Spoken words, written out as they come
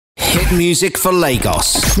Hit music for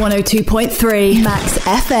Lagos. 102.3 Max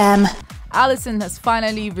FM. Allyson has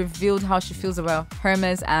finally revealed how she feels about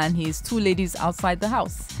Hermes and his two ladies outside the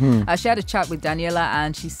house. She had a chat with Daniella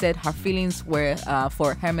and she said her feelings were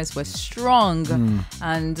for Hermes were strong,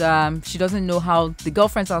 and she doesn't know how the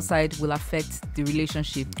girlfriends outside will affect the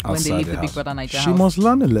relationship when they leave the Big Brother Bbnaija house. She must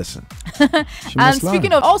learn a lesson. And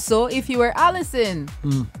speaking of, also, if you were Allyson,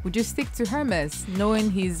 would you stick to Hermes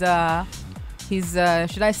knowing his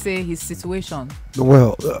should I say his situation?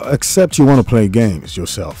 Well, except you want to play games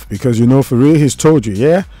yourself, because you know for real he's told you,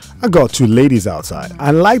 yeah, I got two ladies outside.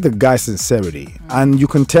 I like the guy's sincerity, and you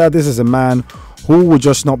can tell this is a man who would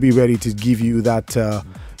just not be ready to give you that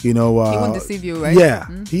he won't deceive you, right? Yeah,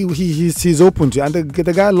 he's open to, and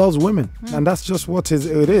the guy loves women, and that's just what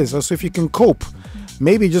it is. So if you can cope,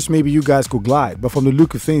 maybe you guys could glide. But from the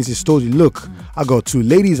look of things, he's told you, look, I got two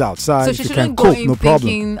ladies outside. So she can shouldn't cope, go in no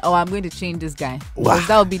thinking, problem. oh, I'm going to change this guy. Because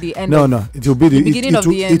that will be the end. No, it will be the beginning of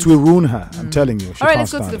the end. It will ruin her. I'm telling you. All right,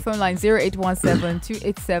 let's go to the phone line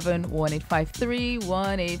 0817-287-1853,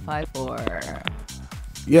 1854.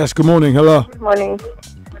 Yes. Good morning. Hello. Good morning.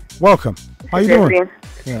 Welcome. How you doing?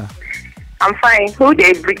 Yeah. I'm fine. Who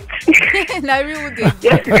they breach?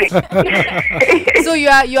 So you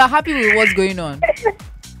are happy with what's going on?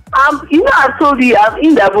 I told you I'm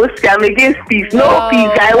in the bush. I'm against peace. No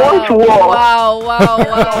peace. I want to war. Wow.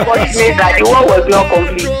 Unfortunately, that the war was not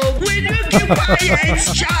complete.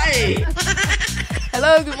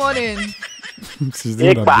 Hello, good morning.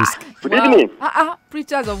 Good evening.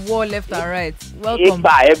 Preachers of war left and right. Welcome.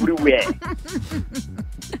 Everywhere.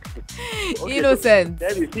 Okay, innocent. So,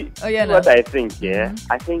 see, no. What I think,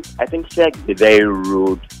 I think Sheikh is a very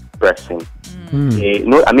rude person.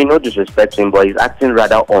 No disrespect to him, but he's acting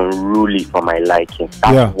rather unruly for my liking.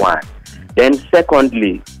 That's one. Then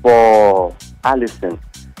secondly, for Allyson,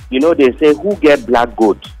 they say who get black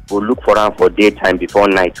goat will look for him for daytime before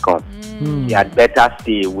night come. He had better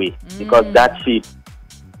stay away because that shit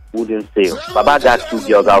wouldn't sail. Baba got two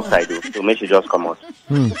girls outside though, so make sure just come out.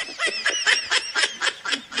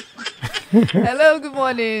 Hello, good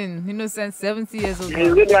morning. Innocent, 70 years old.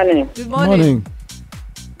 Good morning. Good morning.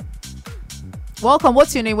 Welcome.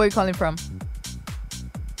 What's your name? Where are you calling from?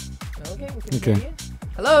 Okay, we can hear you.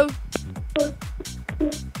 Hello.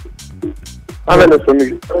 Marvelous for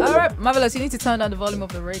me. All right, Marvelous. You need to turn down the volume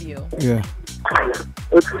of the radio. Yeah.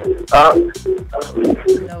 No,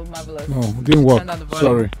 Marvelous. No, it didn't work.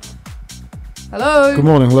 Sorry. Hello. Good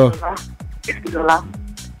morning. Hello.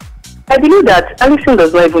 I believe that Allyson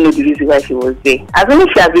does not even know the reason why she was there. As long as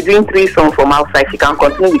she has been doing 3 songs from outside, she can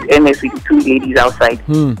continue with MS with the 2 ladies outside.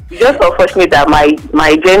 It's just unfortunate that my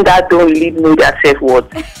gender don't really know their self-worth.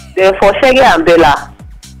 Then for Shege and Bella,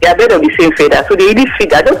 they are bed of the same feather, so they really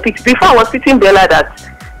fit. Before I was teaching Bella that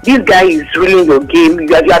this guy is ruining your game,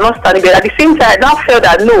 you are not standing there. At the same time, I now felt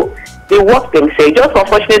that no, they work themselves. Just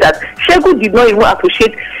unfortunate that Shegu did not even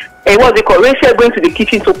appreciate Rachel going to the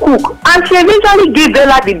kitchen to cook, and she eventually gave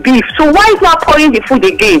Bella the beef. So why is not pouring the food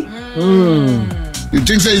again? You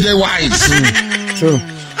think so? They're wise. True.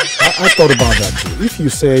 I thought about that too. If you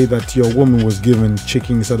say that your woman was given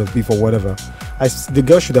chicken instead of beef or whatever, the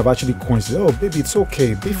girl should have actually coined, oh baby, it's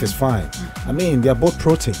okay, beef is fine. I mean, they are both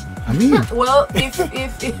protein. I mean, well, if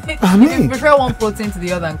you prefer one protein to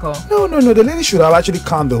the other, uncle. No. The lady should have actually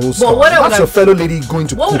calmed the whole story. That's your fellow lady going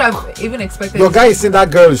to cook. What would I have even expected? Your guy is saying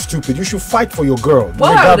that girl is stupid. You should fight for your girl.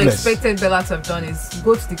 What I would have expected Bella to have done is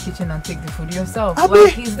go to the kitchen and take the food yourself.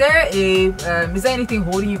 Is there anything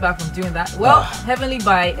holding you back from doing that? Well, Heavenly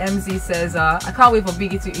by MZ says, I can't wait for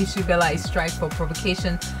Biggie to issue Bella a strike for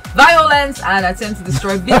provocation, violence, and attempt to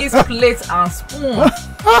destroy Biggie's plate and spoon.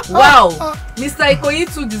 Wow. Mr. Ikoyi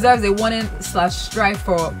too deserves a warning/strike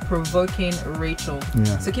for provoking Rachel.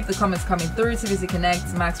 Yeah. So keep the comments coming through. TVC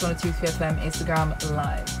Connect, Max 102 FM, Instagram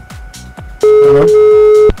Live. Hello. Is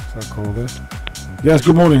that call there? Yes,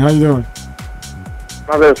 good morning. How you doing?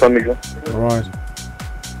 Marvelous, amigo. All right.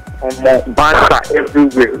 Banter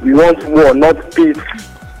everywhere. We want war, not peace.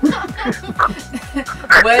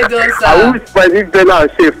 Well done, sir. I wish by this Bella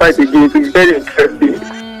and Shay fight again. It's very interesting.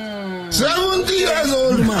 70 years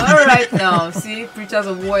old, man. All right now, see, preachers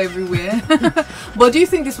of war everywhere. But do you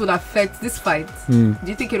think this would affect this fight? Do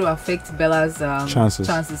you think it will affect Bella's chances?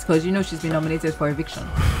 Because she's been nominated for eviction.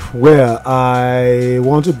 Well, I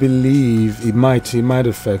want to believe it might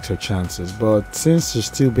affect her chances, but since she's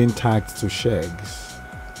still being tagged to Shegs,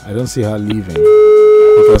 I don't see her leaving,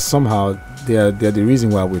 because somehow they're the reason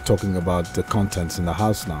why we're talking about the contents in the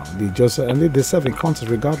house now. They're serving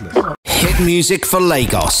content regardless. Hit music for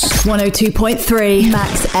Lagos. 102.3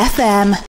 Max FM.